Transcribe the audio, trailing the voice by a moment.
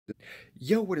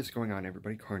Yo, what is going on,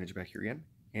 everybody? Carnage back here again,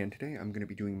 and today I'm going to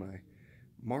be doing my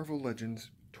Marvel Legends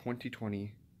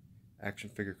 2020 action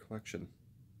figure collection.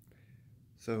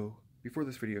 So, before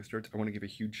this video starts, I want to give a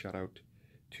huge shout out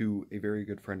to a very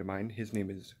good friend of mine. His name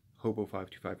is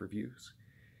Hobo525 Reviews,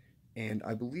 and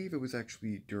I believe it was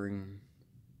actually during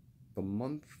the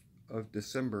month of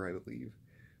December, I believe,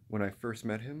 when I first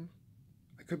met him.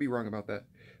 I could be wrong about that,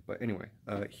 but anyway,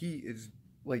 he is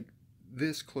like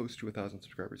this close to 1,000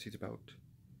 subscribers. He's about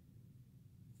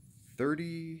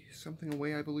 30 something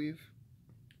away, I believe,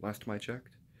 last time I checked.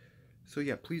 So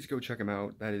yeah, please go check him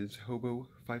out. That is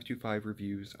Hobo525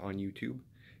 Reviews on YouTube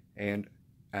and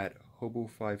at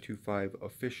Hobo525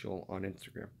 Official on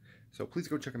Instagram. So please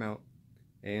go check him out.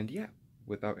 And yeah,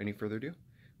 without any further ado,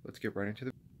 let's get right into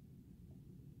the...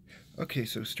 Okay,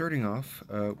 so starting off,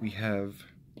 we have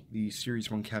the Series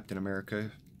 1 Captain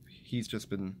America. He's just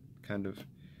been kind of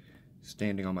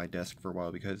standing on my desk for a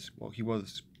while because, well, he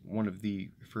was one of the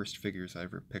first figures I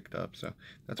ever picked up, so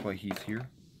that's why he's here.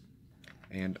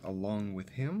 And along with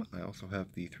him, I also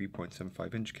have the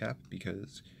 3.75-inch cap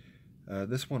because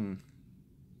this one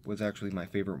was actually my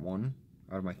favorite one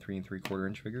out of my 3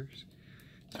 3/4-inch figures.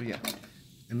 So yeah,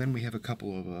 and then we have a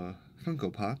couple of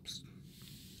Funko Pops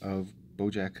of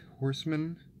BoJack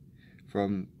Horseman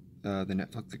from the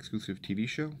Netflix exclusive TV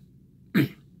show,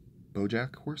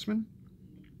 BoJack Horseman.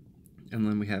 And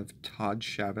then we have Todd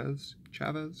Chavez,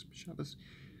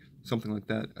 something like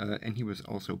that, and he was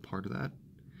also part of that.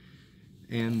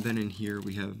 And then in here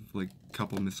we have like a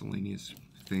couple miscellaneous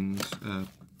things,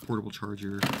 portable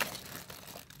charger,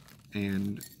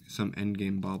 and some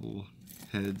Endgame bobble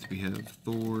heads. We have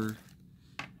Thor,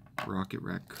 Rocket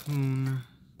Raccoon,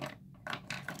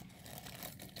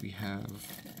 we have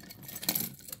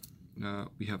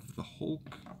the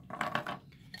Hulk,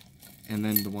 and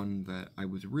then the one that I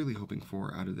was really hoping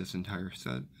for out of this entire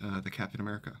set, the Captain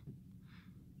America.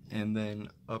 And then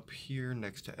up here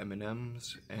next to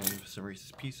M&M's and some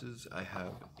Reese's Pieces, I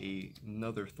have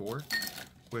another Thor,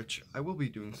 which I will be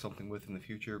doing something with in the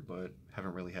future, but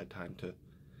haven't really had time to,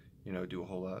 do a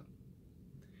whole lot.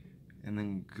 And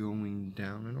then going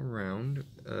down and around,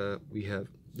 we have,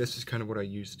 this is kind of what I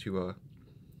use to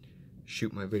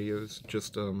shoot my videos,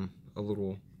 just a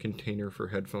little container for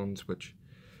headphones, which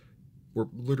were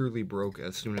literally broke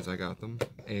as soon as I got them,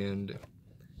 and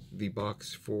the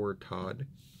box for Todd.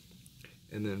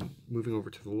 And then moving over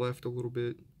to the left a little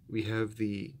bit, we have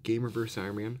the Gamerverse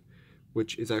Iron Man,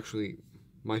 which is actually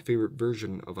my favorite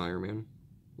version of Iron Man.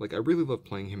 Like, I really love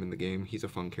playing him in the game. He's a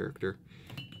fun character.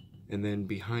 And then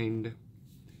behind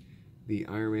the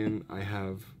Iron Man, I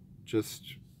have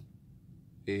just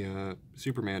a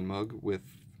Superman mug with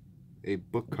a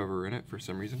book cover in it for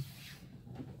some reason.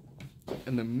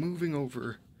 And then moving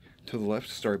over to the left,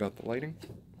 sorry about the lighting,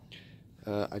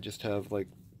 I just have like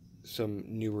some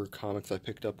newer comics I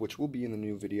picked up, which will be in the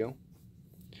new video.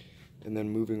 And then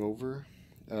moving over,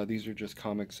 these are just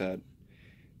comics that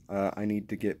I need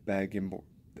to get bagged and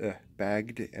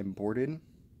boarded,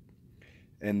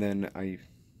 and then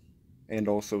and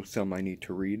also some I need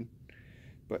to read.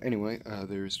 But anyway,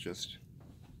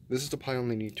 this is the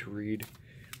pile I need to read.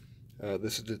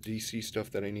 This is the DC stuff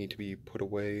that I need to be put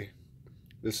away.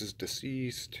 This is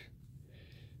Deceased.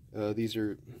 These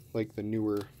are like the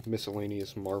newer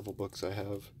miscellaneous Marvel books I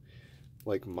have,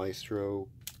 like Maestro,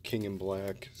 King in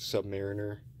Black,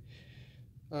 Submariner,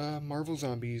 Marvel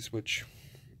Zombies, which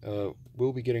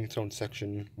will be getting its own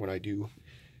section when I do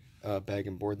bag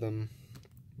and board them,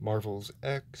 Marvel's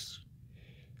X,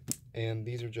 and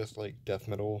these are just like death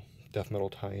metal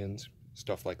tie-ins,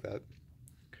 stuff like that.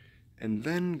 And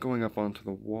then going up onto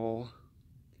the wall,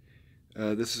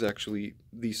 this is actually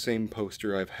the same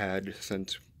poster I've had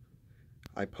since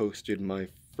I posted my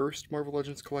first Marvel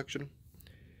Legends collection,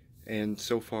 and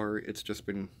so far it's just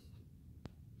been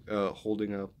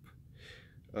holding up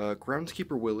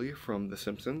Groundskeeper Willie from The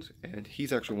Simpsons, and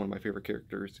he's actually one of my favorite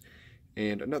characters.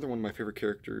 And another one of my favorite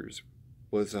characters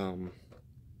was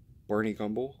Barney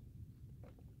Gumble,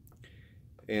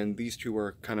 and these two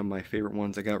are kind of my favorite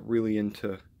ones. I got really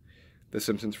into The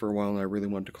Simpsons for a while, and I really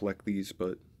wanted to collect these,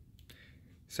 but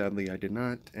sadly I did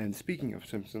not. And speaking of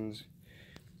Simpsons,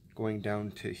 going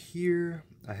down to here,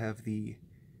 I have the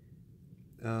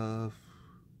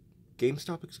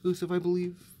GameStop exclusive, I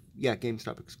believe. Yeah,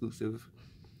 GameStop exclusive.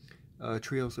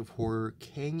 Trios of Horror,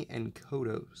 Kang and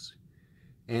Kodos.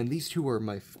 And these two are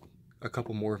a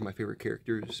couple more of my favorite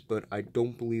characters, but I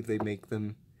don't believe they make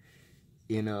them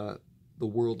in the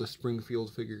World of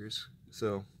Springfield figures.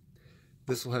 So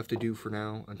this will have to do for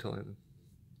now until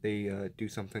they do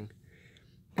something.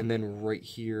 And then right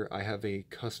here, I have a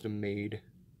custom-made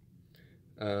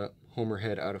Homer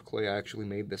head out of clay. I actually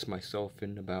made this myself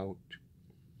in about,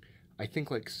 I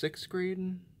think like 6th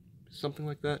grade, something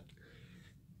like that.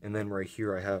 And then right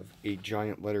here I have a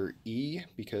giant letter E,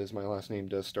 because my last name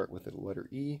does start with the letter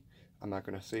E. I'm not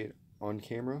going to say it on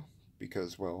camera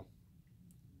because, well,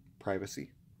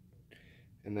 privacy.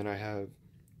 And then I have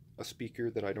a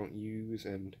speaker that I don't use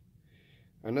and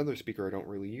another speaker I don't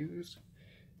really use.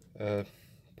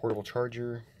 Portable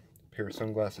charger, a pair of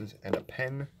sunglasses, and a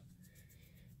pen.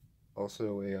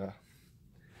 Also a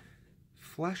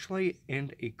flashlight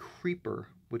and a creeper,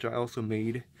 which I also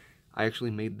made. I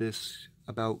actually made this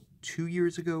about 2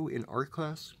 years ago in art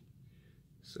class.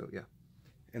 So yeah.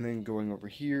 And then going over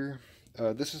here,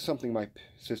 this is something my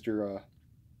sister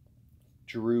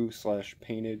drew /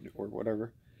 painted or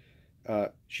whatever.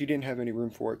 She didn't have any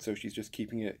room for it, so she's just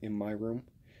keeping it in my room.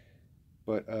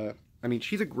 But I mean,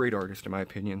 she's a great artist in my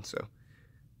opinion, so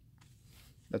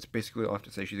that's basically all I have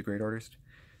to say. She's a great artist.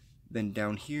 Then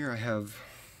down here I have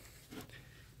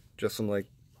just some like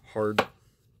hard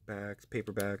backs,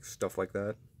 paperbacks, stuff like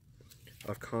that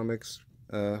of comics.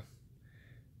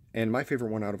 And my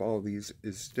favorite one out of all of these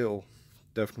is still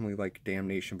definitely like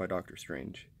Damnation by Doctor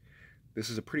Strange. This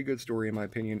is a pretty good story in my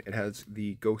opinion. It has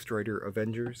the Ghost Rider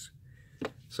Avengers,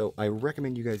 so I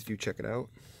recommend you guys do check it out.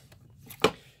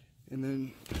 And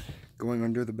then going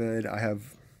under the bed, I have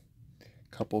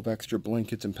a couple of extra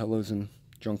blankets and pillows and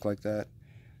junk like that.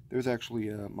 There's actually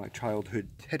my childhood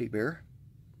teddy bear,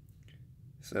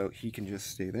 so he can just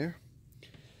stay there.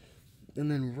 And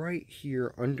then right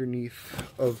here underneath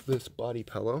of this body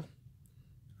pillow,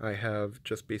 I have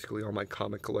just basically all my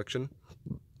comic collection.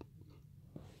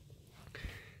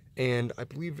 And I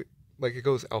believe, like, it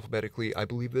goes alphabetically. I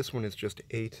believe this one is just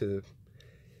A to...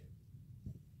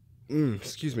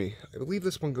 excuse me. I believe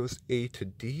this one goes A to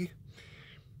D.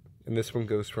 And this one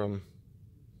goes from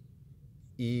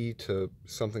E to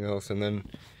something else. And then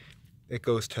it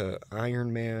goes to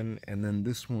Iron Man. And then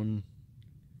this one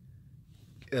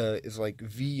is like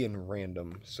V and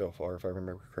random so far, if I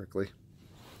remember correctly.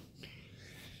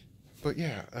 But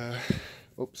yeah,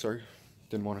 oops, sorry.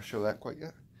 Didn't want to show that quite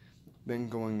yet. Then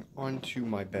going on to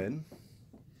my bed,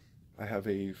 I have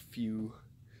a few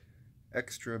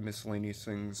extra miscellaneous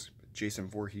things. Jason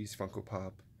Voorhees Funko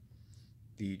Pop,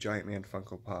 the Giant Man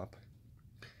Funko Pop,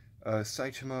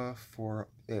 Saitama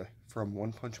from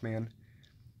One Punch Man,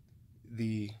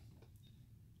 the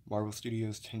Marvel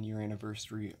Studios 10-year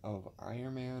anniversary of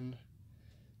Iron Man,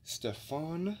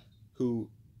 Stefan, who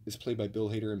is played by Bill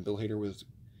Hader, and Bill Hader was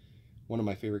one of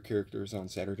my favorite characters on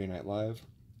Saturday Night Live.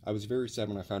 I was very sad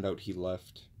when I found out he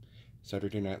left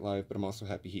Saturday Night Live, but I'm also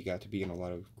happy he got to be in a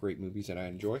lot of great movies that I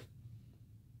enjoy.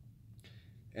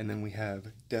 And then we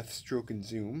have Deathstroke and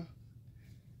Zoom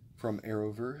from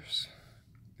Arrowverse.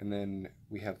 And then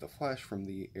we have The Flash from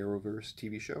the Arrowverse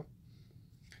TV show.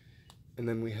 And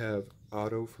then we have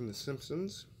Otto from The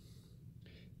Simpsons.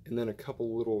 And then a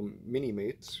couple little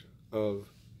mini-mates of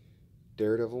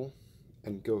Daredevil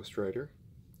and Ghost Rider.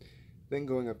 Then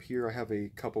going up here, I have a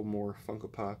couple more Funko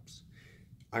Pops.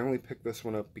 I only picked this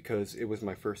one up because it was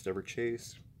my first ever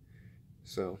chase,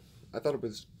 so I thought it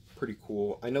was pretty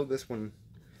cool. I know this one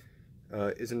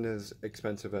isn't as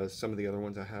expensive as some of the other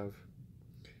ones I have.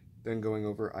 Then going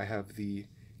over, I have the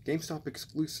GameStop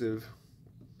exclusive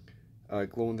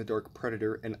glow-in-the-dark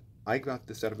Predator, and I got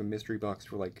this out of a mystery box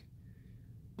for like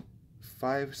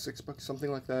 $5-6,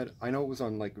 something like that. I know it was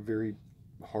on like very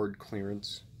hard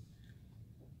clearance.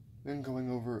 Then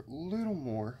going over a little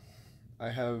more, I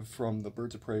have from the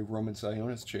Birds of Prey Roman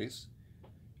Sionis chase.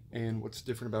 And what's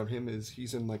different about him is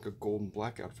he's in like a gold and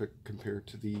black outfit compared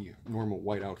to the normal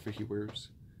white outfit he wears.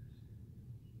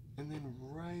 And then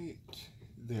right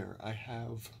there, I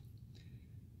have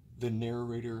the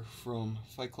narrator from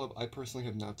Fight Club. I personally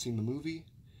have not seen the movie,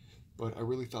 but I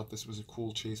really thought this was a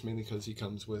cool chase, mainly because he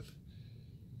comes with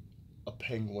a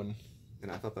penguin. And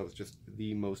I thought that was just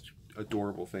the most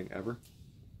adorable thing ever.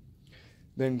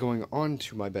 Then going on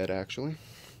to my bed, actually,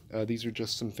 these are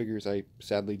just some figures I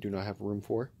sadly do not have room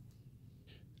for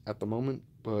at the moment,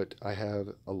 but I have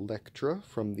Elektra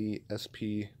from the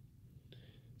SP/DR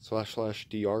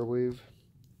wave,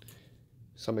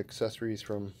 some accessories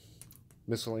from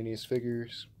miscellaneous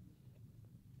figures,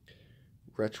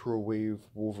 Retro Wave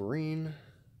Wolverine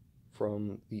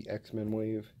from the X-Men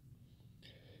wave.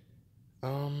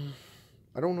 I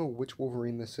don't know which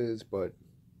Wolverine this is, but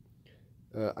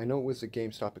I know it was a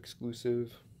GameStop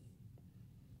exclusive.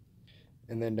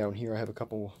 And then down here I have a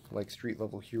couple like street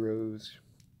level heroes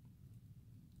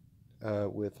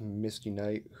with Misty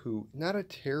Knight, who, not a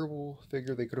terrible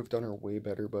figure, they could have done her way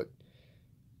better, but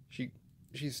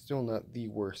she's still not the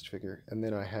worst figure. And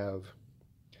then I have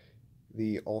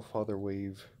the Allfather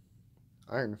Wave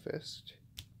Iron Fist.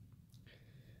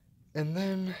 And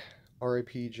then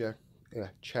R.I.P.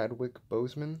 Chadwick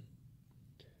Boseman.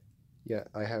 Yeah,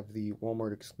 I have the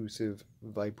Walmart exclusive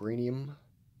Vibranium,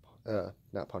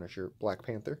 not Punisher, Black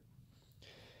Panther.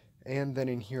 And then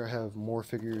in here I have more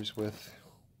figures with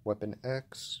Weapon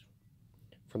X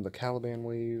from the Caliban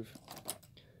Wave,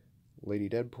 Lady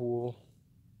Deadpool,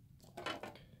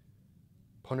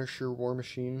 Punisher War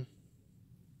Machine.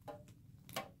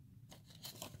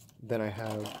 Then I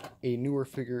have a newer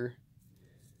figure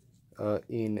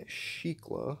in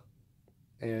Shiklah,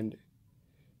 and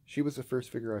she was the first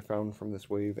figure I found from this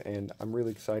wave, and I'm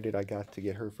really excited I got to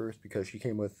get her first because she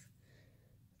came with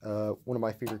one of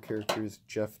my favorite characters,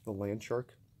 Jeff the Landshark.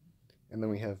 And then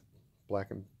we have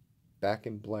Back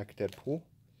in Black Deadpool.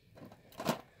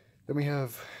 Then we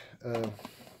have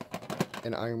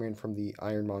an Iron Man from the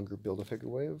Ironmonger Build-A-Figure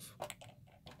wave.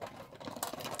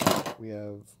 We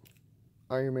have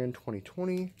Iron Man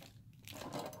 2020.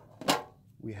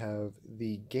 We have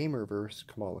the Gamerverse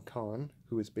Kamala Khan,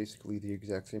 who is basically the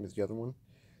exact same as the other one.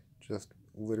 Just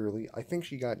literally, I think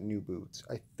she got new boots.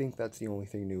 I think that's the only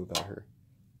thing new about her.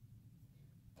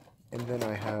 And then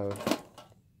I have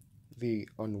the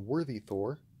Unworthy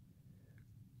Thor,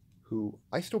 who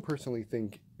I still personally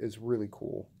think is really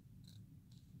cool.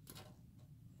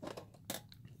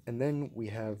 And then we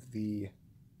have the,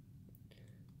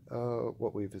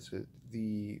 what wave is it?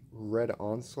 The Red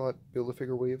Onslaught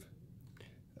Build-A-Figure wave,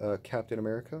 Captain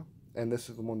America. And this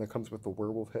is the one that comes with the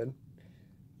werewolf head.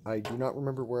 I do not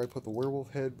remember where I put the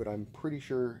werewolf head, but I'm pretty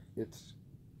sure it's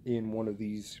in one of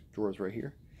these drawers right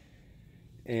here.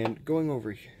 And going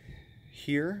over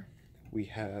here, we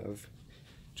have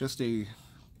just a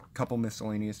couple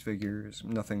miscellaneous figures,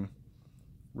 nothing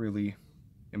really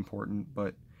important,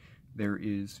 but there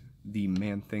is the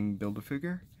Man-Thing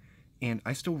Build-A-Figure, and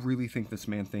I still really think this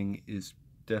Man-Thing is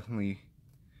definitely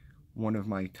one of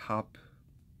my top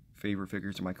favorite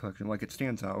figures in my collection. Like, it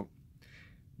stands out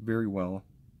very well,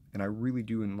 and I really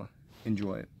do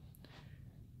enjoy it.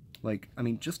 Like, I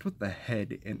mean, just with the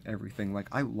head and everything, like,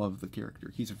 I love the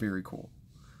character. He's very cool.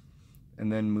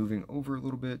 And then moving over a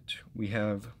little bit, we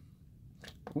have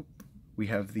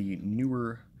the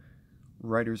newer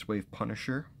Riders Wave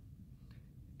Punisher,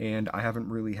 and I haven't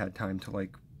really had time to,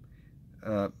 like,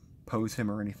 pose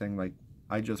him or anything. Like,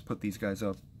 I just put these guys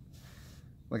up,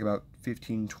 like, about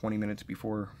 15-20 minutes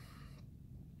before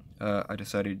I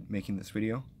decided making this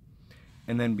video.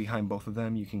 And then behind both of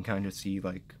them, you can kind of see,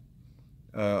 like,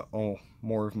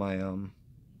 more of my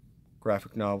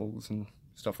graphic novels and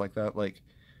stuff like that. Like,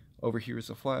 over here is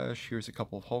the Flash, here's a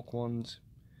couple of Hulk ones,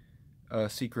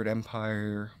 Secret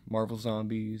Empire, Marvel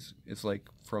Zombies. It's like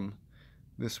from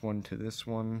this one to this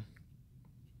one.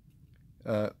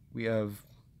 We have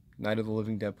Night of the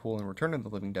Living Deadpool and Return of the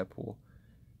Living Deadpool.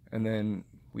 And then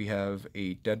we have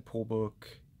a Deadpool book,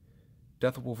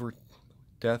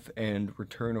 Death and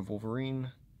Return of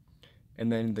Wolverine,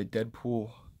 and then the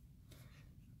Deadpool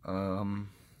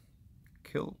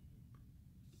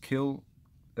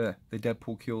the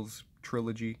Deadpool Kills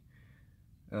trilogy.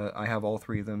 I have all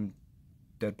three of them: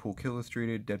 Deadpool Kill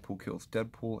Illustrated, Deadpool Kills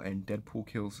Deadpool, and Deadpool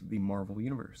Kills the Marvel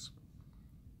Universe,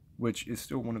 which is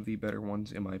still one of the better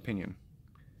ones in my opinion.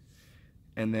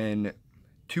 And then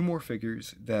two more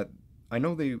figures that I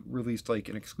know they released like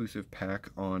an exclusive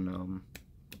pack on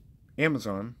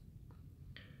Amazon,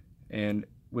 and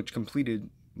which completed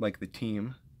like the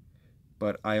team,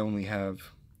 but I only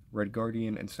have Red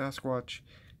Guardian and Sasquatch,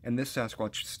 and this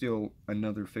Sasquatch is still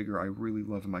another figure I really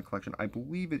love in my collection. I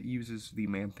believe it uses the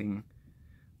Man-Thing,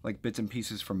 like bits and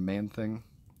pieces from Man-Thing.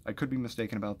 I could be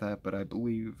mistaken about that, but I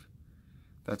believe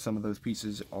that some of those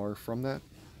pieces are from that.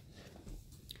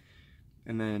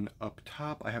 And then up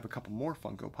top, I have a couple more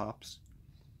Funko Pops.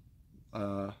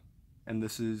 And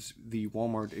this is the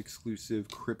Walmart exclusive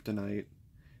Kryptonite,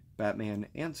 Batman,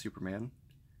 and Superman.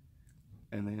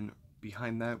 And then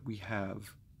behind that, we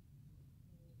have...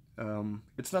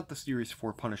 it's not the Series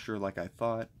 4 Punisher like I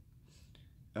thought.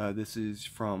 This is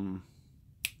from...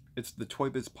 It's the Toy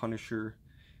Biz Punisher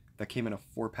that came in a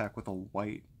 4-pack with a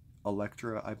white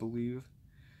Elektra, I believe.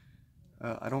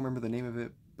 I don't remember the name of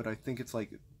it, but I think it's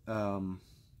like I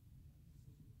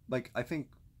think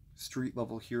Street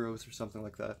Level Heroes or something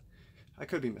like that. I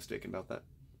could be mistaken about that.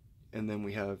 And then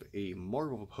we have a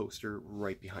Marvel poster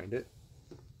right behind it.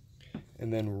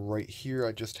 And then right here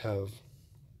I just have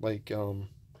like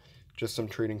just some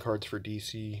trading cards for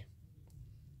DC.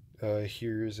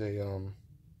 Here's a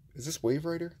is this Wave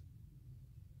Rider?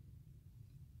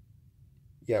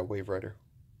 Yeah, Wave Rider.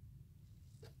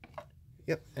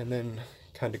 Yep, and then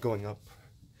kind of going up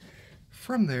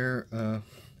from there,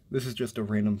 This is just a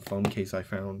random phone case I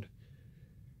found.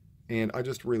 And I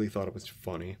just really thought it was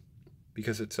funny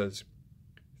because it says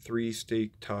 3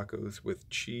 steak tacos with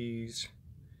cheese,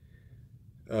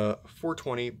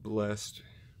 $4.20 blessed,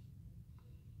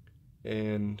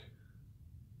 and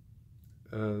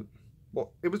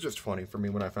well, it was just funny for me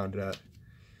when I found it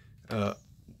at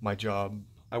my job.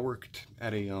 I worked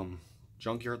at a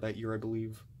junkyard that year, I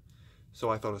believe, so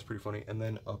I thought it was pretty funny. And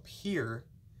then up here,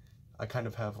 I kind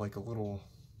of have like a little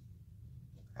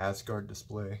Asgard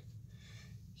display.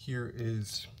 Here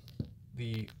is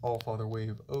the Allfather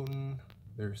Wave Odin.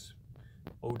 There's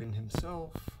Odin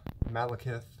himself,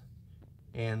 Malekith,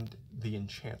 and the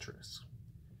Enchantress.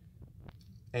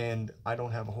 And I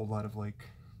don't have a whole lot of like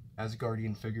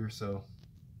Asgardian figures, so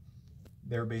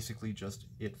they're basically just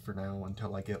it for now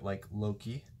until I get like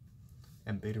Loki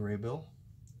and Beta Ray Bill.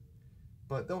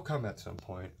 But they'll come at some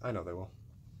point. I know they will.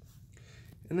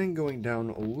 And then going down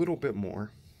a little bit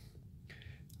more,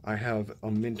 I have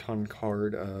a Minton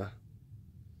card.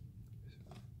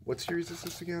 What series is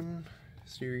this again?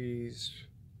 Series...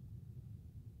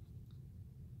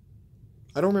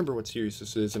 I don't remember what series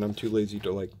this is, and I'm too lazy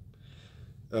to like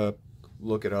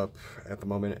look it up at the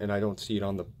moment, and I don't see it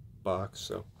on the box,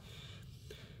 so...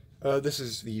 this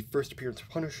is the first appearance of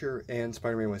Punisher and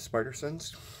Spider-Man with Spider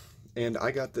Sense, and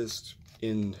I got this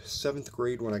in 7th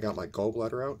grade when I got my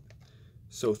gallbladder out,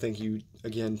 so thank you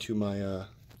again to my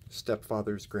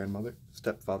stepfather's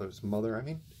mother, I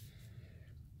mean.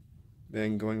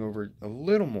 Then going over a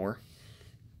little more,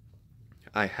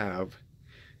 I have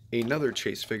another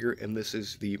Chase figure, and this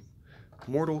is the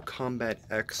Mortal Kombat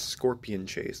X Scorpion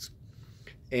Chase.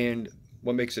 And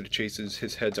what makes it a chase is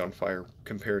his head's on fire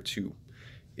compared to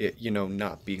it, you know,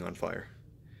 not being on fire.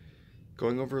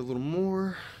 Going over a little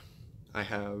more, I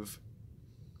have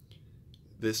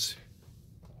this,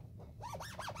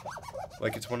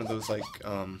 like it's one of those like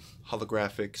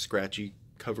holographic, scratchy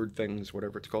covered things,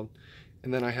 whatever it's called.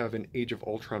 And then I have an Age of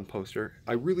Ultron poster.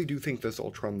 I really do think this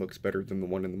Ultron looks better than the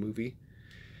one in the movie.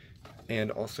 And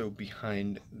also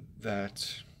behind that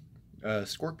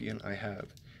Scorpion, I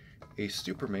have a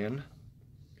Superman.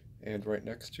 And right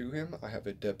next to him, I have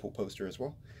a Deadpool poster as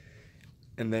well.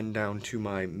 And then down to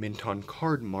my Minton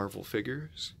card Marvel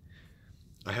figures,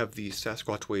 I have the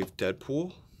Sasquatch Wave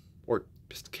Deadpool, or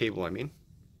Cable, I mean.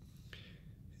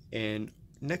 And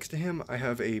next to him, I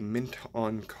have a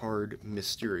Minton card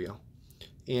Mysterio.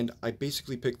 And I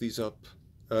basically picked these up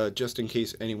just in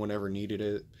case anyone ever needed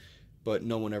it, but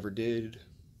no one ever did.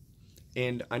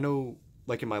 And I know,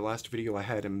 like in my last video, I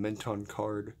had a Minton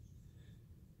card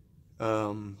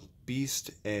Beast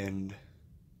and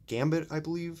Gambit, I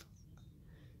believe.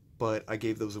 But I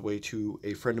gave those away to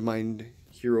a friend of mine,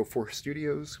 Hero Force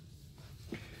Studios.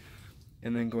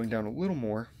 And then going down a little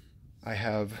more, I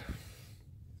have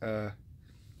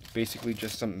basically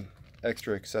just some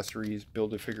extra accessories,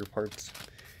 Build-A-Figure parts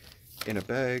in a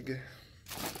bag.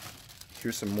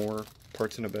 Here's some more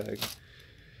parts in a bag.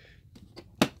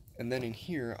 And then in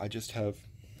here, I just have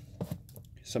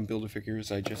some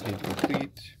Build-A-Figures I just need to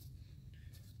complete.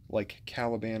 Like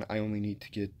Caliban, I only need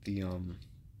to get the,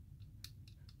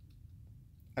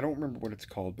 I don't remember what it's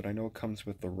called, but I know it comes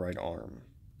with the right arm.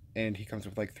 And he comes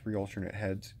with like 3 alternate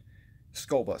heads.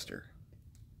 Skullbuster.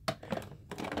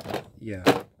 Yeah.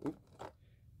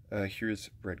 Here's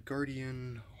Red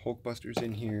Guardian, Hulkbuster's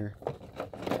in here,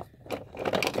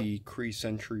 the Kree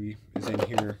Sentry is in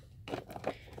here,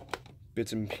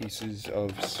 bits and pieces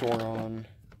of Sauron,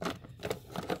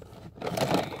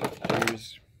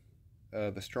 here's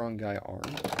the Strong Guy arm,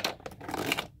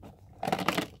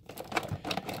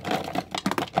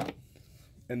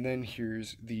 and then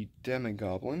here's the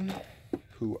Demogoblin,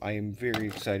 who I am very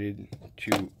excited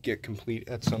to get complete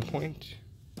at some point.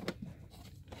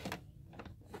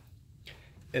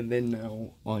 And then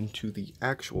now onto the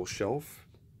actual shelf.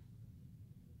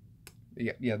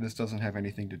 Yeah, this doesn't have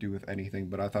anything to do with anything,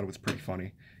 but I thought it was pretty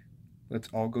funny. Let's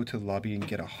all go to the lobby and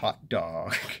get a hot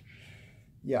dog.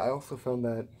 Yeah, I also found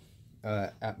that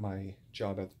at my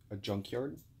job at a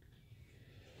junkyard.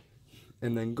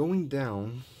 And then going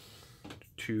down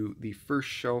to the first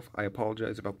shelf, I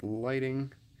apologize about the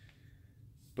lighting,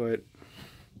 but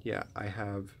yeah, I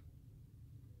have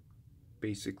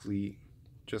basically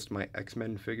just my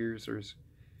X-Men figures. There's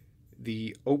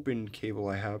the open Cable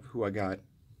I have, who I got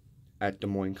at Des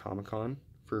Moines Comic-Con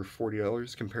for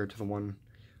 $40 compared to the one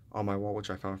on my wall, which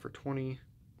I found for $20.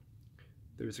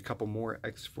 There's a couple more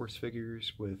X-Force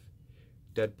figures with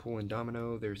Deadpool and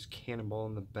Domino. There's Cannonball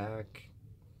in the back.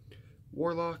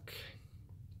 Warlock,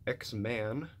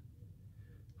 X-Man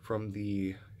from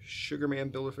the Sugar Man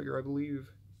Build-A-Figure, I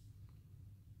believe.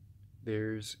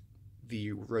 There's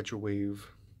the Retrowave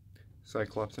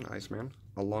Cyclops and Iceman,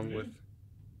 along with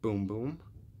Boom Boom.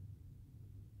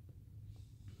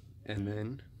 And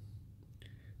then,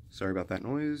 sorry about that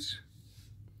noise.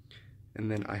 And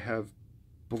then I have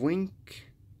Blink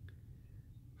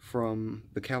from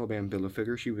the Caliban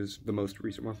Build-A-Figure. She was the most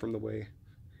recent one from the way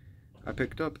I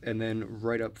picked up. And then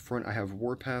right up front I have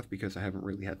Warpath because I haven't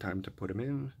really had time to put him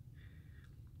in.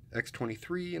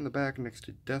 X-23 in the back next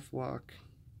to Deathlock.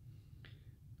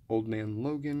 Old Man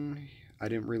Logan. I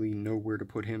didn't really know where to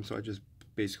put him, so I just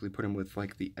basically put him with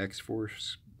like the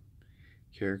X-Force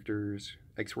characters.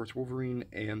 X-Force Wolverine,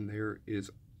 and there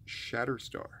is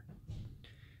Shatterstar.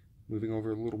 Moving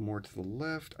over a little more to the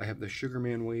left, I have the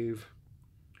Sugarman Wave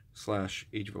 /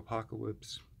 Age of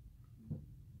Apocalypse.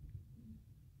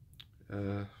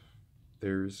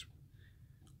 There's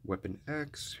Weapon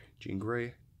X, Jean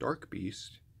Grey, Dark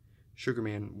Beast,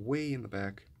 Sugarman way in the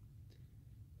back,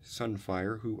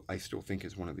 Sunfire, who I still think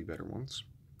is one of the better ones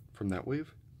from that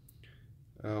wave,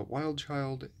 Wild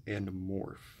Child, and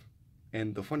Morph.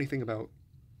 And the funny thing about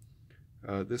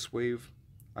this wave,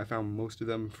 I found most of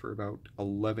them for about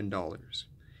 $11.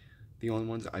 The only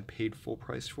ones I paid full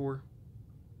price for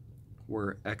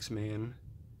were X-Man,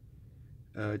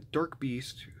 Dark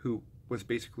Beast, who was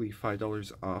basically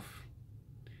 $5 off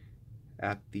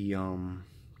at the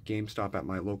GameStop at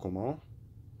my local mall,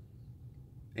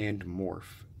 and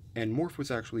Morph. And Morph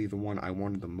was actually the one I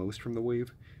wanted the most from the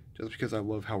wave, just because I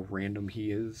love how random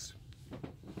he is.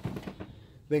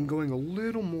 Then going a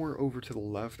little more over to the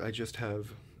left, I just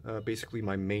have basically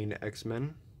my main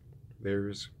X-Men.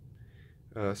 There's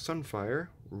Sunfire,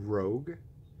 Rogue.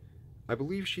 I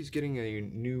believe she's getting a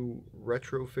new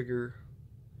retro figure.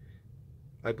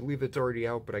 I believe it's already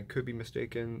out, but I could be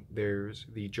mistaken. There's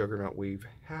the Juggernaut Wave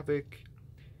Havoc,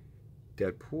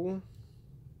 Deadpool.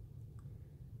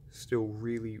 Still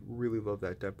really, really love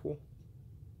that Deadpool.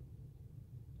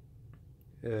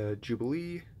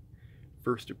 Jubilee,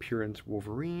 First Appearance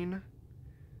Wolverine,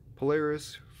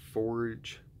 Polaris,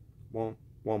 Forge,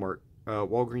 Walmart,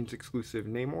 Walgreens exclusive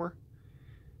Namor,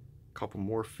 couple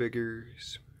more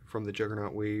figures from the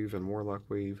Juggernaut Wave and Warlock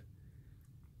Wave.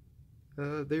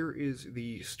 There is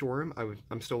the Storm.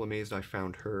 I'm still amazed I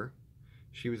found her.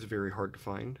 She was very hard to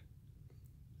find.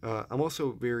 I'm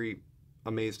also very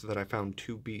amazed that I found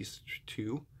two Beasts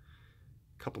too.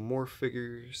 Couple more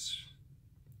figures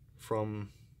from,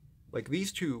 like,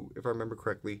 these two, if I remember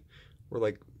correctly, were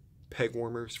like peg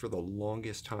warmers for the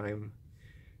longest time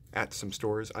at some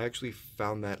stores. I actually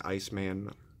found that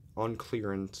Iceman on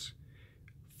clearance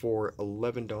for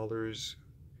 $11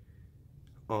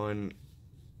 on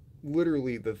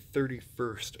literally the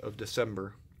 31st of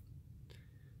December.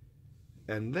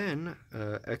 And then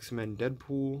X-Men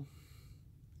Deadpool,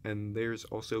 and there's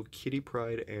also Kitty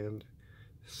Pryde and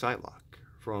Psylocke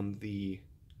from the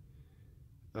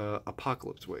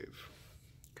Apocalypse Wave.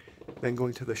 Then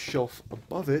going to the shelf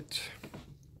above it,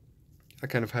 I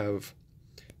kind of have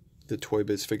the Toy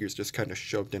Biz figures just kind of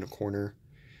shoved in a corner.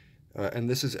 And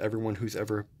this is everyone who's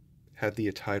ever had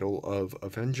the title of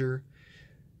Avenger.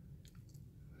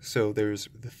 So there's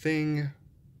The Thing,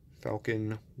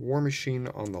 Falcon, War Machine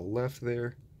on the left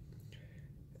there.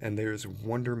 And there's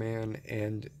Wonder Man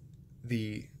and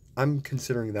I'm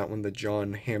considering that one the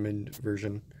John Hammond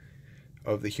version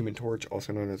of the Human Torch,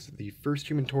 also known as the first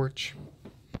Human Torch.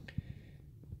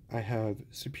 I have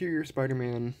Superior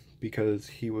Spider-Man because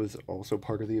he was also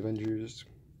part of the Avengers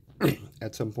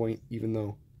at some point, even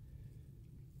though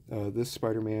this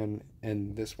Spider-Man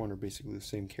and this one are basically the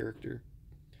same character.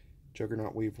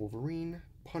 Juggernaut Wave Wolverine,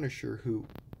 Punisher, who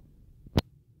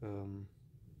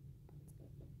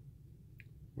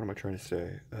what am I trying to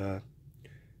say?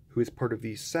 Who is part of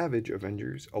the Savage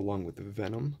Avengers, along with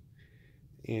Venom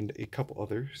and a couple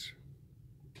others.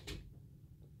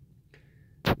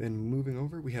 Then moving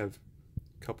over, we have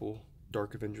a couple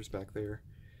Dark Avengers back there.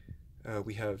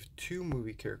 We have two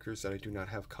movie characters that I do not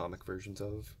have comic versions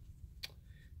of.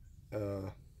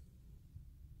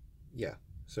 Yeah,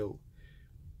 so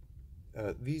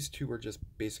these two are just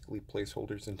basically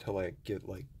placeholders until I get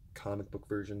like comic book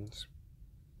versions.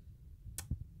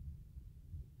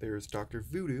 There's Dr.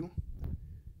 Voodoo.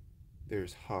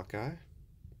 There's Hawkeye.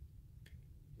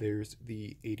 There's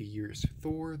the 80 Years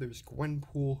Thor. There's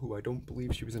Gwenpool, who I don't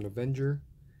believe she was an Avenger,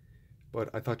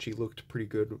 but I thought she looked pretty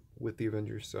good with the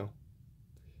Avengers, so.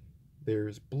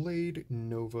 There's Blade,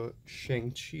 Nova,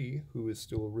 Shang-Chi, who is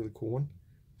still a really cool one.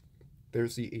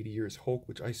 There's the 80 Years Hulk,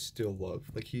 which I still love.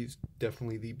 Like, he's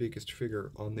definitely the biggest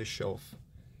figure on this shelf.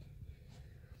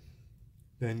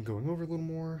 Then going over a little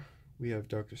more, we have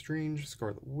Doctor Strange,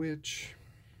 Scarlet Witch,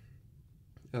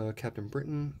 Captain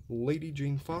Britain, Lady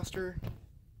Jane Foster,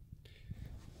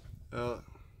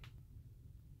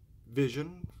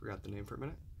 Vision, forgot the name for a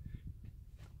minute.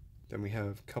 Then we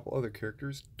have a couple other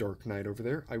characters. Dark Knight over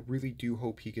there. I really do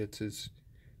hope he gets his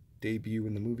debut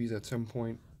in the movies at some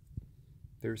point.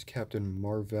 There's Captain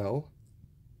Marvel.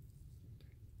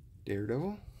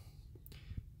 Daredevil.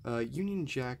 Union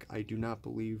Jack, I do not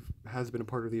believe has been a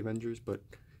part of the Avengers, but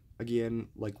again,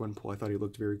 like Gwenpool, I thought he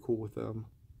looked very cool with them.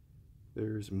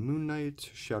 There's Moon Knight.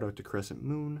 Shout out to Crescent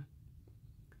Moon.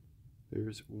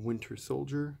 There's Winter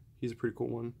Soldier. He's a pretty cool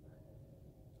one.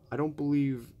 I don't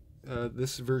believe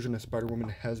this version of Spider-Woman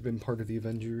has been part of the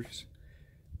Avengers,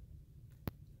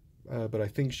 but I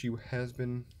think she has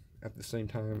been at the same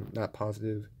time. Not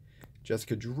positive.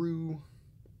 Jessica Drew,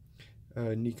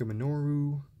 Nika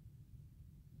Minoru,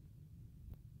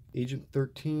 Agent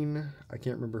 13. I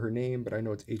can't remember her name, but I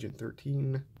know it's Agent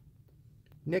 13.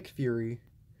 Nick Fury.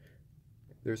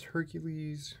 There's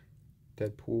Hercules,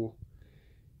 Deadpool,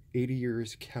 80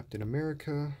 Years Captain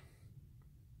America,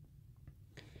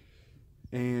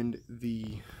 and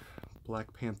the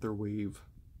Black Panther wave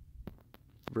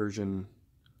version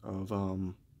of,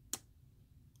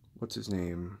 what's his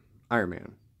name? Iron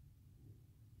Man.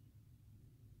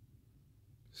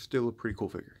 Still a pretty cool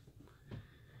figure.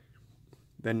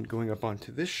 Then going up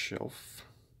onto this shelf,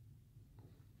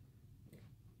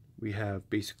 we have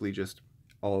basically just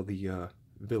all the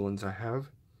villains I have.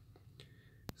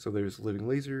 So there's Living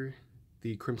Laser,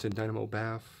 the Crimson Dynamo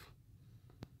Bath,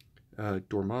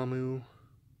 Dormammu,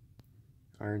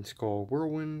 Iron Skull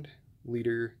Whirlwind,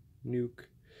 Leader, Nuke,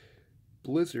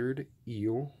 Blizzard,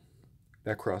 Eel.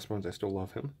 That Crossbones, I still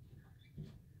love him.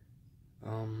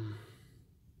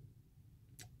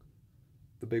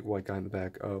 The big white guy in the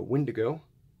back, Wendigo.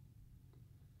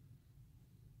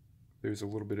 There's a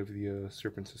little bit of the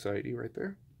Serpent Society right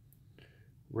there.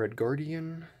 Red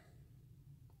Guardian.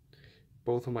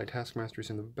 Both of my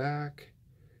Taskmasters in the back.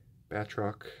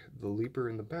 Batroc the Leaper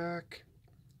in the back.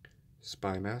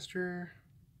 Spy Master.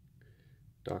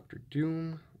 Doctor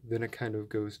Doom. Then it kind of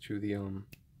goes to the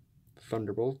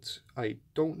Thunderbolts. I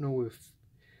don't know if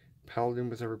Paladin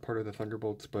was ever part of the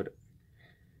Thunderbolts, but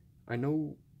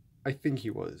I think he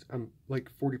was. I'm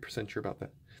like 40% sure about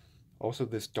that. Also,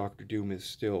 this Doctor Doom is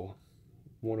still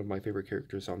one of my favorite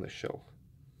characters on this shelf.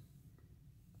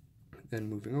 Then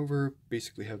moving over,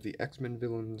 basically have the X-Men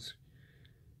villains,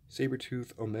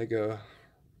 Sabretooth, Omega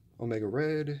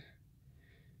Red,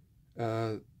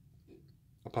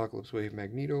 Apocalypse Wave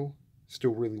Magneto.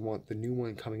 Still really want the new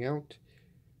one coming out.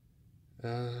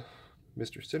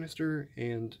 Mr. Sinister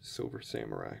and Silver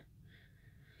Samurai.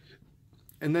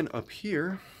 And then up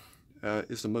here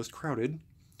is the most crowded,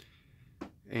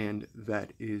 and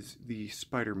that is the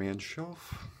Spider-Man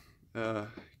shelf.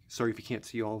 Sorry if you can't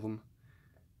see all of them.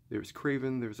 There's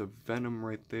Kraven, there's a Venom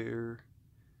right there.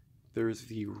 There's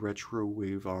the Retro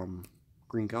Wave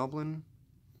Green Goblin,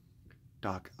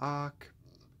 Doc Ock,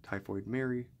 Typhoid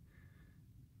Mary,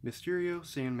 Mysterio,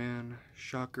 Sandman,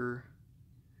 Shocker,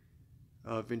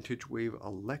 Vintage Wave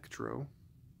Electro,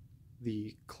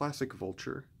 the Classic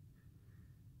Vulture,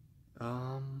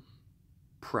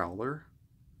 Prowler,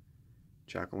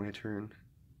 Jack-o'-lantern.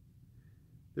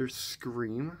 There's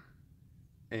Scream,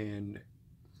 and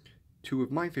two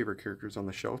of my favorite characters on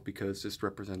the shelf, because this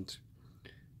represents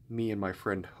me and my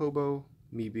friend Hobo,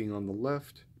 me being on the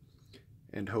left,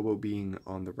 and Hobo being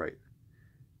on the right.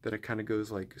 Then it kind of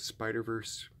goes like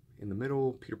Spider-Verse in the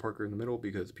middle, Peter Parker in the middle,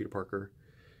 because Peter Parker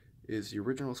is the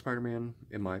original Spider-Man,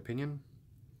 in my opinion.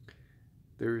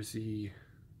 There's the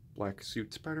Black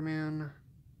Suit Spider-Man.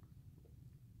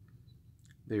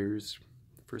 There's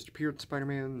the first appearance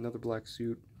Spider-Man, another black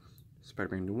suit,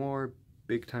 Spider-Man Noir,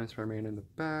 Big Time Spider-Man in the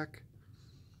back,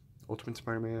 Ultimate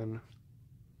Spider-Man.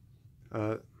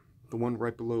 The one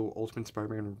right below Ultimate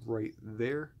Spider-Man right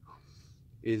there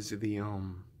is the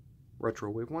Retro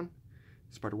Wave one,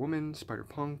 Spider-Woman,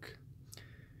 Spider-Punk,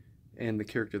 and the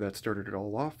character that started it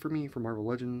all off for me for Marvel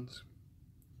Legends,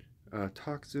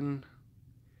 Toxin,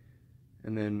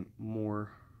 and then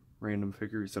more random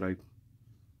figures that I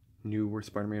knew were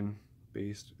Spider-Man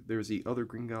based. There's the other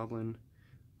Green Goblin,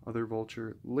 other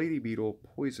Vulture, Lady Beetle,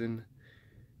 Poison,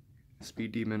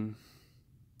 Speed Demon,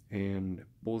 and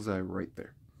Bullseye right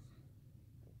there.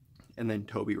 And then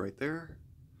Toby right there.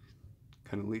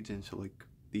 Kind of leads into like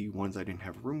the ones I didn't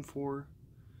have room for.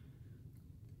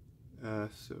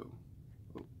 So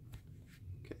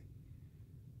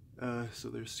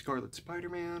there's Scarlet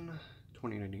Spider-Man,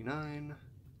 2099.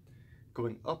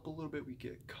 Going up a little bit, we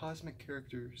get cosmic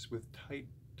characters with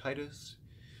Titus,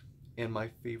 and my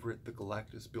favorite, the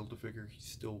Galactus Build-A-Figure. He's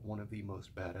still one of the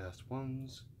most badass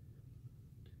ones.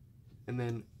 And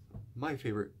then my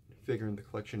favorite figure in the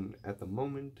collection at the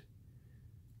moment,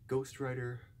 Ghost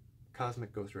Rider,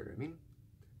 Cosmic Ghost Rider, I mean.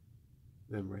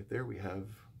 Then right there we have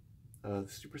the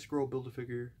Super Skrull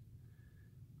Build-A-Figure.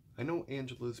 I know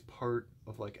Angela's part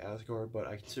of like Asgard, but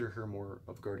I consider her more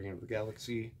of Guardian of the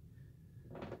Galaxy.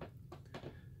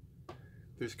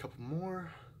 There's a couple more.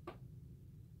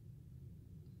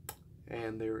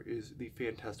 And there is the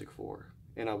Fantastic Four.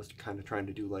 And I was kind of trying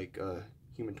to do like a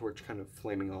Human Torch kind of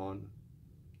flaming on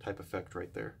type effect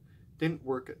right there. Didn't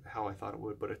work how I thought it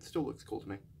would, but it still looks cool to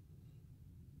me.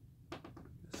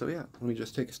 So yeah, let me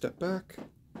just take a step back.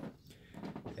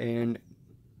 And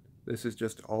this is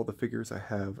just all the figures I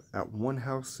have at one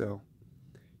house, so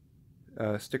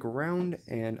stick around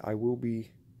and I will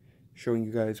be showing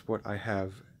you guys what I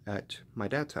have at my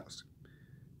dad's house.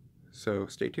 So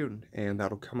stay tuned, and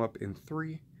that'll come up in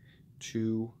 3,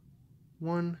 2,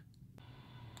 1.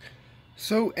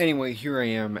 So anyway, here I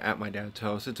am at my dad's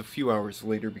house. It's a few hours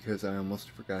later because I almost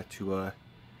forgot to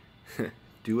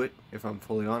do it, if I'm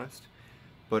fully honest.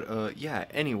 But yeah,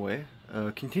 anyway,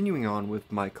 continuing on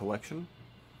with my collection.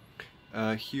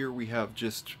 Here we have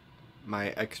just my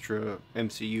extra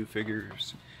MCU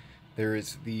figures. There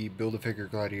is the Build-A-Figure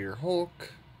Gladiator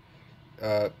Hulk,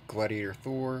 Gladiator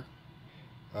Thor,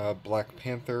 Black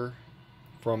Panther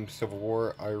from Civil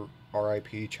War,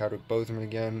 R.I.P. Chadwick Boseman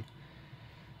again.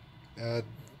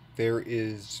 There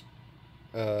is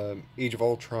Age of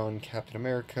Ultron Captain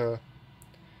America,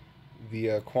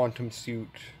 the Quantum Suit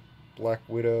Black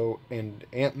Widow, and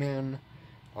Ant-Man.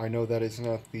 I know that is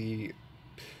not the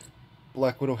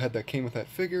Black Widow head that came with that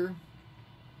figure,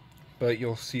 but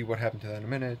you'll see what happened to that in a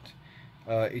minute.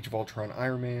 Age of Ultron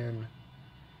Iron Man,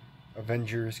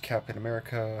 Avengers Captain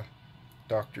America,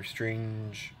 Doctor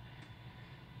Strange,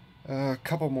 a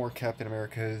couple more Captain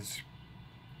Americas,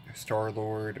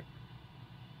 Star-Lord,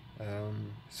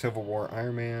 Civil War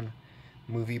Iron Man,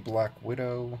 movie Black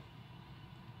Widow,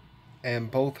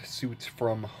 and both suits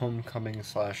from Homecoming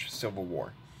 / Civil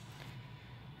War.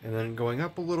 And then going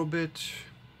up a little bit,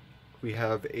 we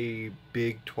have a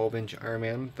big 12-inch Iron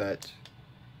Man that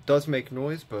does make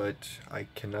noise, but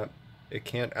it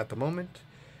can't at the moment,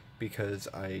 because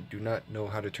I do not know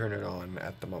how to turn it on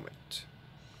at the moment.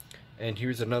 And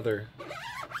here's another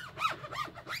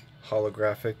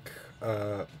holographic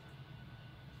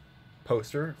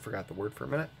poster. Forgot the word for a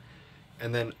minute.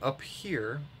 And then up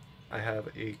here, I have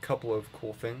a couple of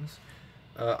cool things.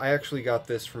 I actually got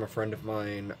this from a friend of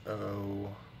mine,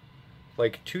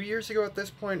 like 2 years ago at this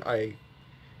point.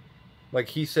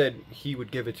 He said he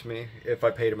would give it to me if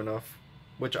I paid him enough,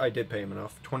 which I did pay him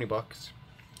enough, 20 bucks.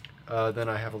 Then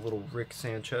I have a little Rick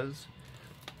Sanchez.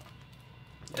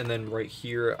 And then right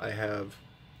here I have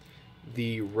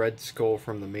the Red Skull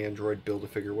from the Mandroid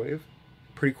Build-A-Figure wave.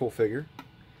 Pretty cool figure,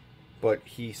 but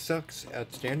he sucks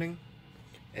at standing.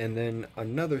 And then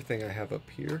another thing I have up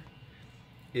here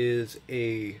is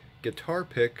a guitar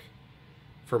pick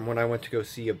from when I went to go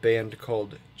see a band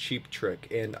called Cheap Trick.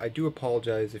 And I do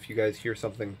apologize if you guys hear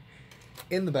something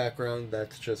in the background.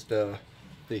 That's just the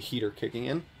heater kicking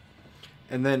in.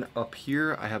 And then up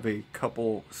here I have a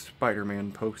couple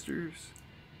Spider-Man posters.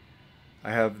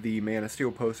 I have the Man of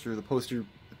Steel poster. The poster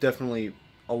definitely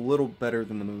a little better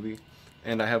than the movie.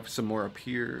 And I have some more up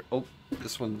here. Oh,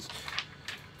 this one's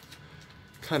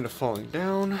kind of falling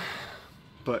down.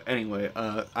 But anyway,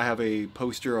 I have a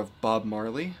poster of Bob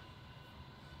Marley,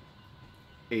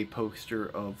 a poster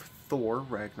of Thor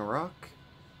Ragnarok,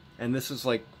 and this is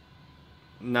like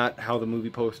not how the movie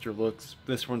poster looks.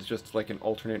 This one's just like an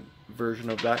alternate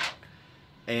version of that,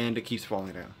 and it keeps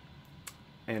falling down.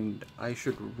 And I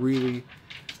should really,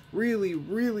 really,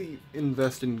 really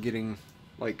invest in getting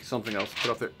like something else put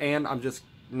up there, and I'm just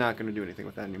not going to do anything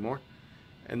with that anymore.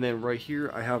 And then right here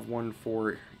I have one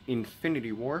for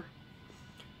Infinity War.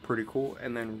 Pretty cool.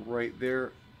 And then right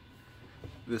there,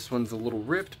 this one's a little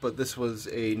ripped, but this was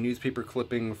a newspaper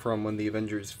clipping from when the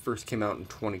Avengers first came out in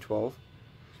 2012.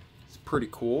 It's pretty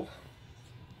cool.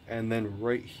 And then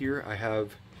right here I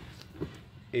have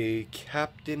a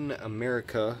Captain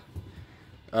America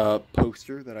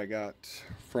poster that I got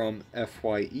from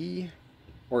FYE,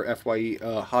 or FYE,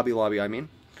 Hobby Lobby, I mean.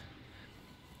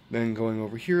 Then going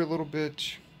over here a little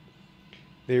bit,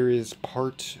 there is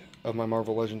part of my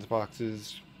Marvel Legends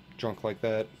boxes, junk like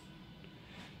that.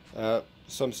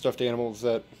 Some stuffed animals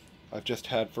that I've just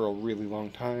had for a really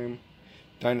long time.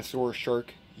 Dinosaur,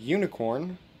 shark,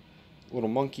 unicorn, little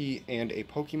monkey, and a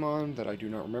Pokemon that I do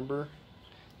not remember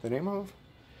the name of.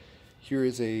 Here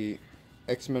is a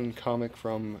X-Men comic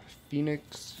from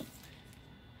Phoenix,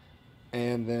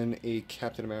 and then a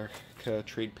Captain America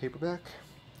trade paperback.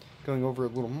 Going over a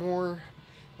little more,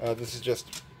 this is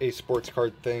just a sports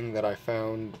card thing that I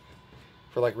found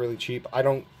for like really cheap. I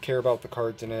don't care about the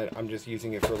cards in it. I'm just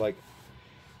using it for like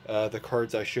the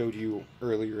cards I showed you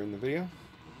earlier in the video.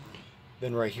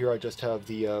 Then right here I just have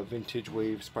the Vintage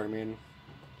Wave Spider-Man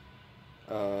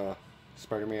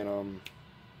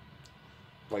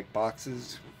like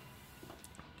boxes.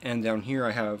 And down here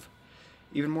I have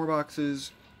even more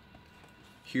boxes.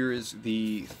 Here is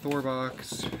the Thor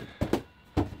box,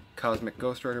 Cosmic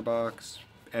Ghost Rider box,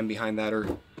 and behind that are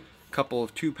a couple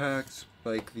of 2-packs,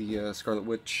 like the Scarlet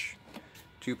Witch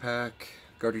 2-pack,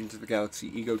 Guardians of the Galaxy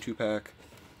Ego 2-pack,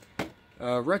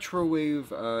 Retro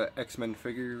Wave X-Men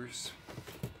figures,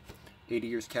 80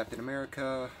 Years Captain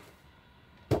America.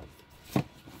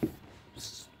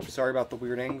 Sorry about the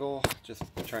weird angle, just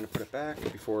trying to put it back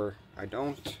before I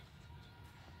don't.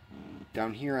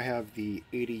 Down here I have the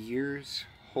 80 Years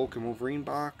Hulk and Wolverine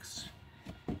box,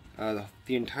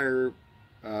 the entire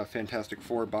Fantastic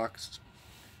Four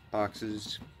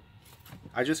boxes.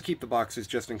 I just keep the boxes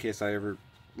just in case I ever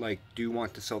do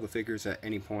want to sell the figures at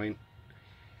any point.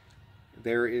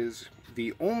 There is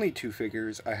the only 2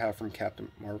 figures I have from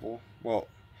Captain Marvel. Well,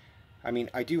 I mean,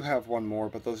 I do have one more,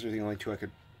 but those are the only 2 I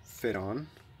could fit on.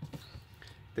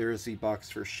 There is the box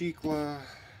for Shikla,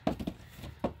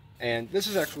 and this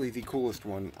is actually the coolest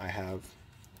one I have.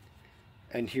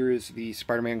 And here is the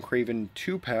Spider-Man Kraven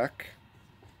 2-pack.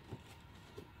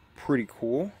 Pretty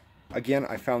cool. Again,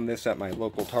 I found this at my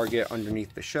local Target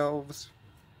underneath the shelves,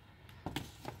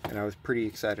 and I was pretty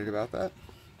excited about that.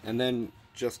 And then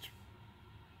just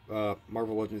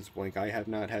Marvel Legends Blink. I have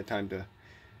not had time to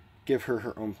give her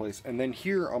her own place. And then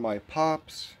here are my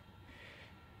Pops.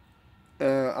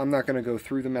 I'm not going to go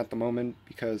through them at the moment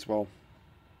because, well,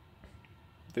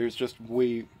 there's just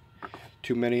way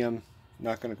too many. I'm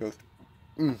not going to go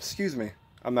excuse me.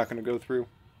 I'm not going to go through.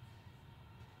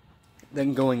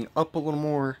 Then going up a little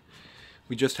more,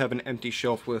 we just have an empty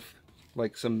shelf with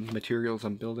like some materials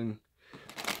I'm building.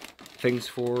 Things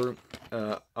for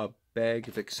a bag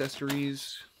of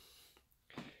accessories.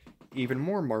 Even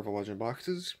more Marvel Legend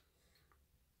boxes.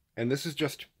 And this is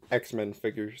just X-Men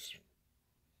figures.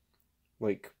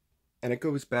 And it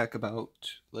goes back about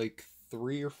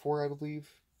 3 or 4, I believe.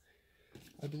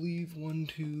 1,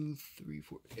 2, 3,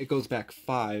 4. It goes back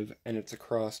 5, and it's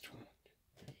across.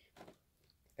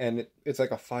 And it's like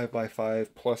a 5x5,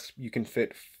 plus you can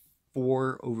fit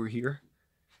 4 over here.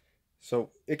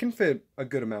 So it can fit a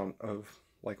good amount of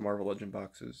Marvel Legend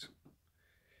boxes.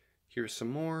 Here's some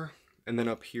more. And then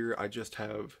up here I just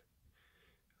have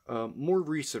more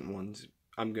recent ones,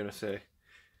 I'm gonna say.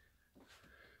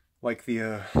 Like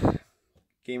the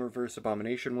Gamerverse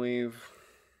Abomination wave,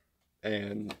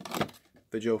 and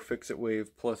the Joe Fixit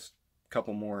wave, plus a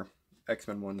couple more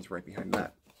X-Men ones right behind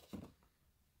that.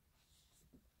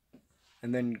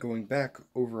 And then going back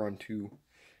over onto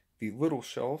the little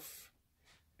shelf,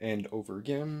 and over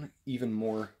again, even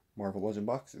more Marvel Legend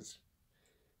boxes.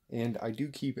 And I do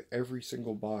keep every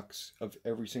single box of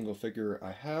every single figure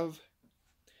I have.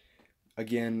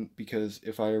 Again, because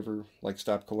if I ever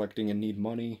stop collecting and need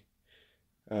money,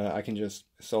 I can just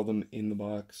sell them in the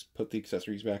box, put the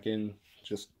accessories back in,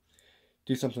 just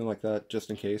do something like that, just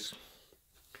in case.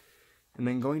 And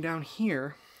then going down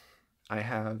here, I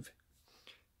have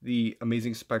the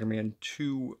Amazing Spider-Man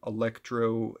 2,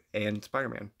 Electro, and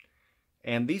Spider-Man.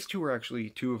 And these 2 are actually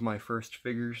 2 of my first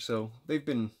figures, so they've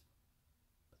been...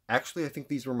 Actually, I think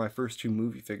these were my first 2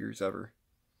 movie figures ever.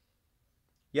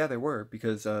 Yeah, they were,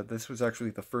 because this was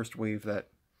actually the first wave that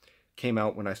came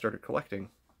out when I started collecting.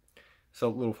 So, a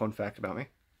little fun fact about me.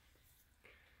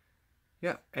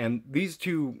 Yeah, and these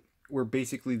 2 were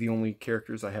basically the only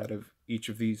characters I had of each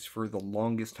of these for the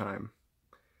longest time.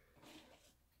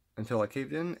 Until I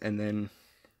caved in, and then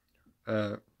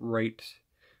right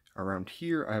around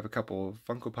here, I have a couple of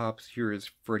Funko Pops. Here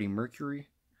is Freddie Mercury.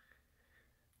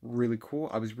 Really cool.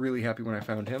 I was really happy when I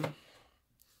found him.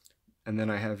 And then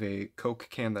I have a Coke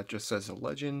can that just says a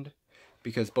legend,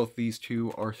 because both these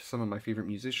 2 are some of my favorite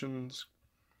musicians.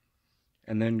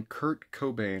 And then Kurt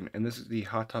Cobain, and this is the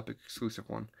Hot Topic exclusive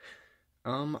one.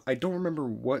 I don't remember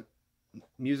what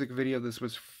music video this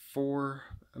was for.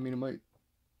 I mean, it might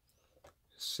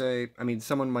say... I mean,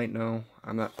 someone might know.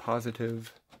 I'm not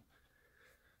positive.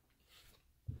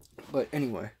 But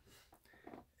anyway.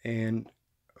 And...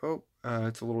 oh,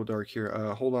 it's a little dark here.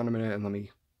 Hold on a minute and let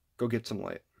me go get some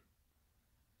light.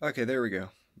 Okay, there we go.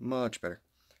 Much better.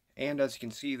 And as you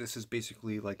can see, this is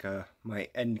basically my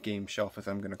endgame shelf, as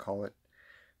I'm going to call it,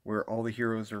 where all the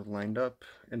heroes are lined up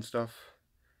and stuff.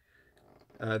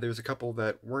 There's a couple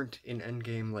that weren't in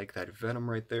endgame, like that Venom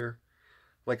right there.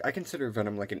 I consider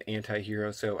Venom like an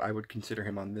anti-hero, so I would consider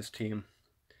him on this team.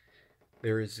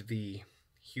 There is the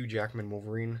Hugh Jackman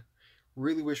Wolverine.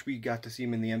 Really wish we got to see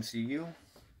him in the MCU.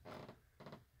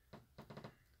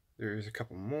 There's a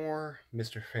couple more.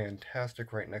 Mr.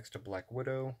 Fantastic right next to Black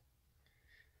Widow.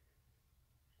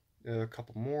 A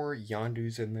couple more.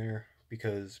 Yondu's in there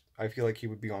because I feel like he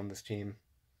would be on this team.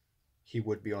 He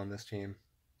would be on this team.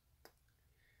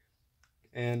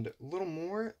 And a little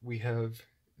more, we have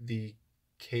the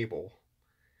Cable.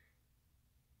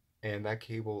 And that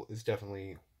Cable is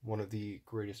definitely one of the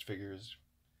greatest figures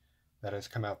that has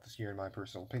come out this year in my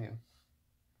personal opinion.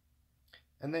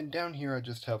 And then down here I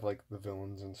just have like the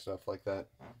villains and stuff like that.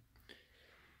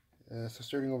 So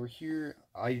starting over here,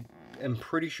 I am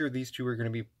pretty sure these two are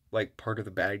going to be like part of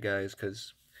the bad guys,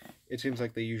 because it seems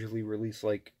like they usually release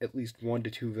like at least 1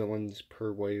 to 2 villains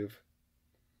per wave.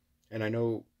 And I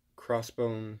know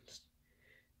Crossbones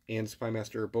and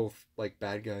Spymaster are both like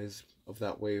bad guys of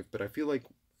that wave, but I feel like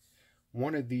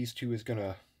one of these two is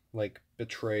gonna like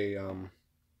betray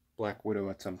Black Widow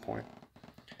at some point.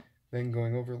 Then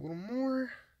going over a little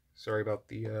more, sorry about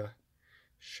the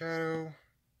shadow,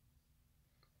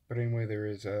 but anyway, there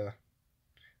is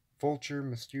Vulture,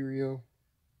 Mysterio,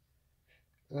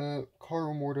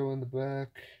 Carl Mordo in the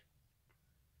back.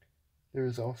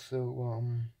 There's also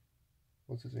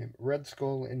what's his name, Red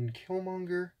Skull and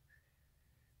Killmonger.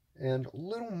 And a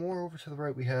little more over to the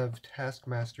right, we have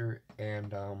Taskmaster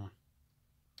and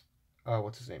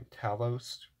what's his name,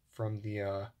 Talos from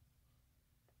the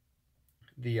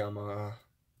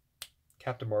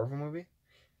Captain Marvel movie.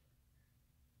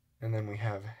 And then we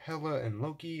have Hela and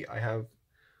Loki. I have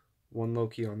one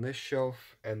Loki on this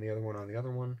shelf and the other one on the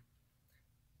other one.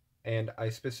 And I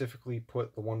specifically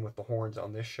put the one with the horns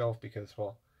on this shelf because,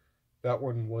 well, that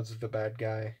one was the bad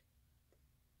guy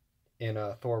in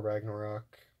Thor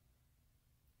Ragnarok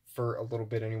for a little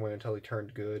bit anyway, until he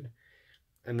turned good.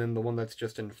 And then the one that's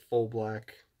just in full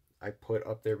black I put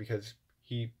up there because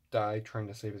he died trying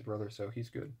to save his brother, so he's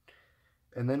good.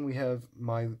 And then we have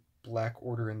my Black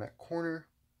Order in that corner.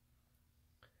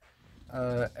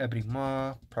 Ebony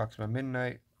Maw, Proxima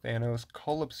Midnight, Thanos,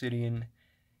 Cull Obsidian,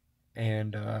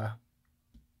 and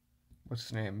what's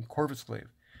his name? Corvus Slave.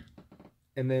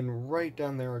 And then right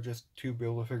down there are just 2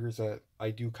 Build-A-Figures that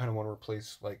I do kind of want to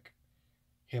replace like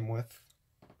him with,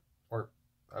 or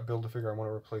a Build-A-Figure I want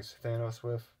to replace Thanos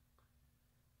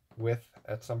with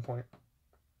at some point.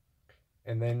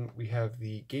 And then we have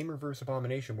the Gamerverse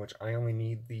Abomination, which I only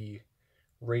need the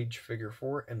Rage figure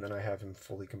for, and then I have him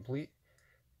fully complete.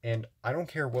 And I don't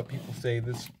care what people say,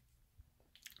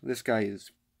 this guy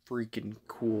is freaking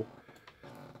cool.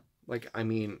 Like, I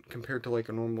mean, compared to like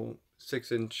a normal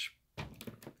 6-inch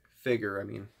figure,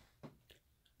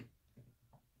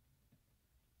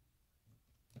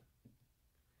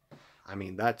 I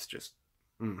mean that's just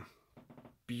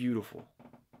beautiful.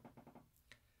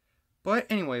 But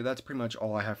anyway, that's pretty much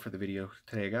all I have for the video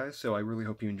today, guys. So I really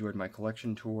hope you enjoyed my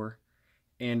collection tour.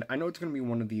 And I know it's going to be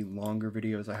one of the longer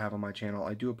videos I have on my channel.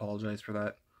 I do apologize for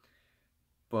that.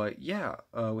 But yeah,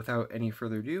 without any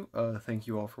further ado, thank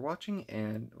you all for watching.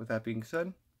 And with that being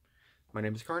said, my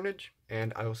name is Carnage,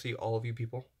 and I will see all of you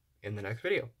people in the next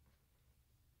video.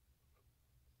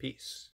 Peace.